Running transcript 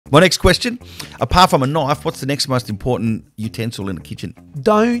My next question, apart from a knife, what's the next most important utensil in the kitchen?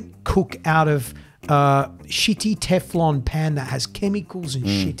 Don't cook out of a shitty Teflon pan that has chemicals and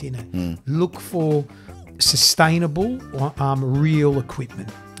shit in it. Look for sustainable, real equipment.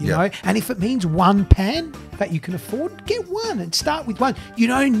 You know, and if it means one pan that you can afford, get one and start with one. You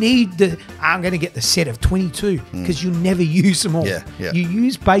don't need I'm going to get the set of 22 because you never use them all. You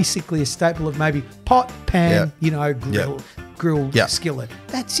use basically a staple of maybe pot, pan, grill, skillet.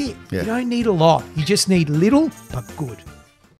 That's it. You don't need a lot. You just need little but good.